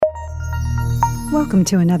Welcome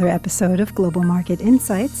to another episode of Global Market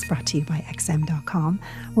Insights, brought to you by XM.com,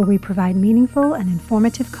 where we provide meaningful and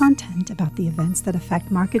informative content about the events that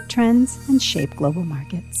affect market trends and shape global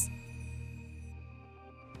markets.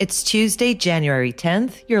 It's Tuesday, January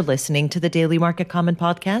 10th. You're listening to the Daily Market Comment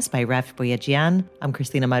podcast by Raf Boyajian. I'm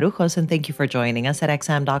Christina Marujos, and thank you for joining us at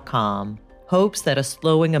XM.com. Hopes that a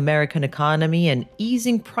slowing American economy and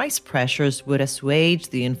easing price pressures would assuage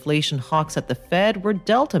the inflation hawks at the Fed were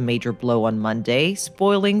dealt a major blow on Monday,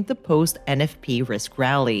 spoiling the post-NFP risk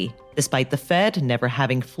rally. Despite the Fed never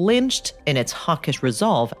having flinched in its hawkish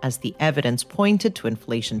resolve as the evidence pointed to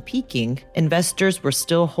inflation peaking, investors were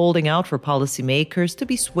still holding out for policymakers to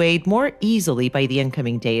be swayed more easily by the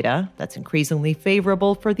incoming data that's increasingly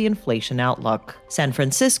favorable for the inflation outlook. San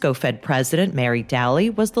Francisco Fed President Mary Daly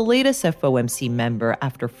was the latest FOMC member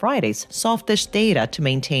after Friday's softish data to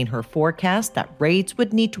maintain her forecast that rates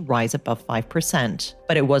would need to rise above 5%.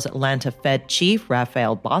 But it was Atlanta Fed Chief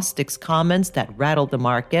Raphael Bostic's comments that rattled the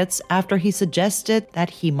markets after he suggested that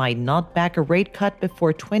he might not back a rate cut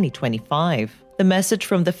before 2025. The message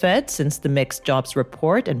from the Fed since the mixed jobs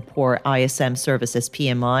report and poor ISM services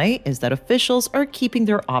PMI is that officials are keeping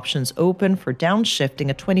their options open for downshifting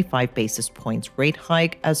a 25 basis points rate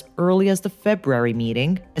hike as early as the February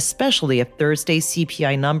meeting, especially if Thursday's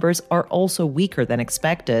CPI numbers are also weaker than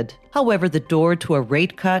expected. However, the door to a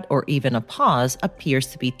rate cut or even a pause appears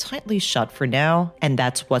to be tightly shut for now, and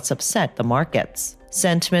that's what's upset the markets.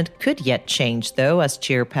 Sentiment could yet change, though, as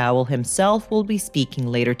Chair Powell himself will be speaking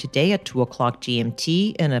later today at 2 o'clock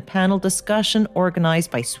GMT in a panel discussion organized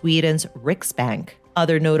by Sweden's Riksbank.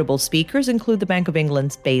 Other notable speakers include the Bank of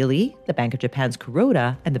England's Bailey, the Bank of Japan's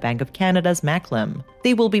Kuroda, and the Bank of Canada's Macklem.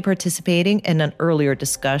 They will be participating in an earlier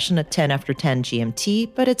discussion at 10 after 10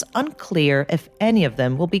 GMT, but it's unclear if any of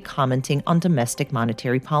them will be commenting on domestic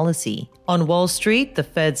monetary policy. On Wall Street, the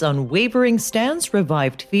Fed's unwavering stance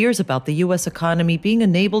revived fears about the U.S. economy being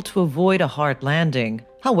unable to avoid a hard landing.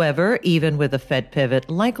 However, even with the Fed pivot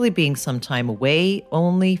likely being some time away,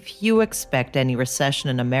 only few expect any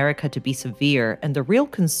recession in America to be severe, and the real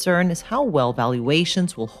concern is how well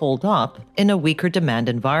valuations will hold up in a weaker demand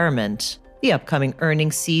environment. The upcoming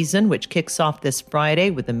earnings season, which kicks off this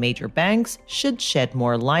Friday with the major banks, should shed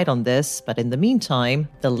more light on this, but in the meantime,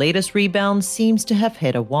 the latest rebound seems to have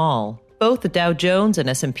hit a wall. Both the Dow Jones and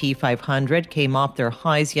S&P 500 came off their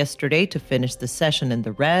highs yesterday to finish the session in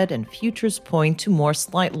the red, and futures point to more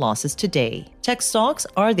slight losses today. Tech stocks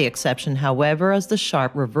are the exception, however, as the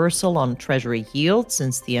sharp reversal on Treasury yields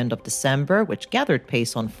since the end of December, which gathered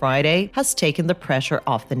pace on Friday, has taken the pressure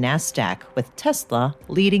off the Nasdaq, with Tesla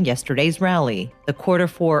leading yesterday's rally. The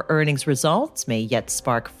Q4 earnings results may yet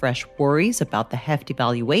spark fresh worries about the hefty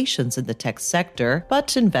valuations in the tech sector,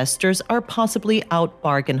 but investors are possibly out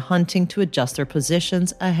bargain hunting to adjust their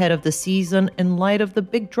positions ahead of the season in light of the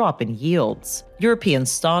big drop in yields. European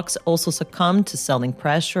stocks also succumbed to selling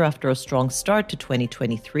pressure after a strong start to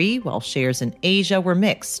 2023, while shares in Asia were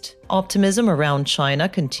mixed. Optimism around China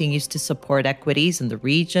continues to support equities in the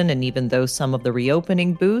region, and even though some of the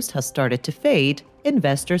reopening boost has started to fade,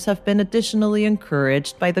 investors have been additionally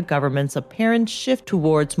encouraged by the government's apparent shift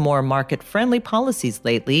towards more market-friendly policies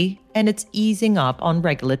lately and its easing up on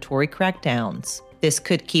regulatory crackdowns. This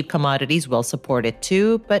could keep commodities well supported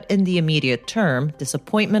too, but in the immediate term,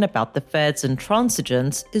 disappointment about the Fed's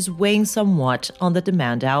intransigence is weighing somewhat on the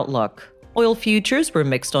demand outlook. Oil futures were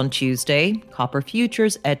mixed on Tuesday. Copper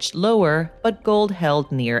futures edged lower, but gold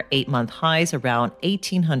held near 8-month highs around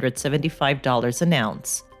 $1,875 an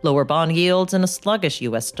ounce. Lower bond yields and a sluggish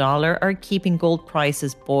U.S. dollar are keeping gold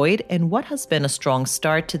prices buoyed in what has been a strong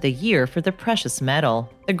start to the year for the precious metal.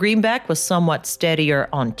 The greenback was somewhat steadier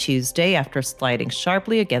on Tuesday after sliding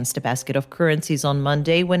sharply against a basket of currencies on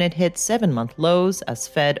Monday when it hit 7-month lows as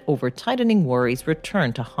Fed over-tightening worries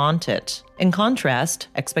returned to haunt it. In contrast,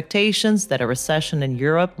 expectations that a recession in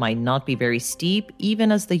Europe might not be very steep, even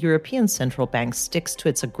as the European Central Bank sticks to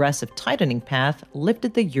its aggressive tightening path,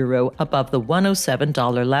 lifted the euro above the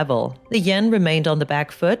 $107 level. The yen remained on the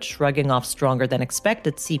back foot, shrugging off stronger than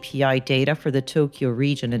expected CPI data for the Tokyo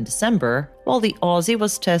region in December, while the Aussie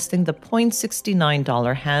was testing the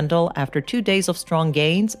 $0.69 handle after 2 days of strong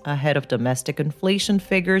gains ahead of domestic inflation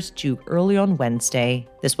figures due early on Wednesday.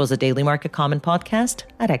 This was a Daily Market Comment podcast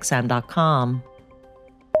at XM.com.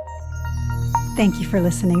 Thank you for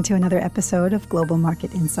listening to another episode of Global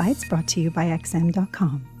Market Insights, brought to you by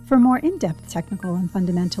XM.com. For more in-depth technical and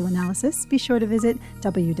fundamental analysis, be sure to visit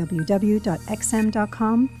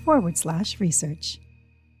www.xm.com/research.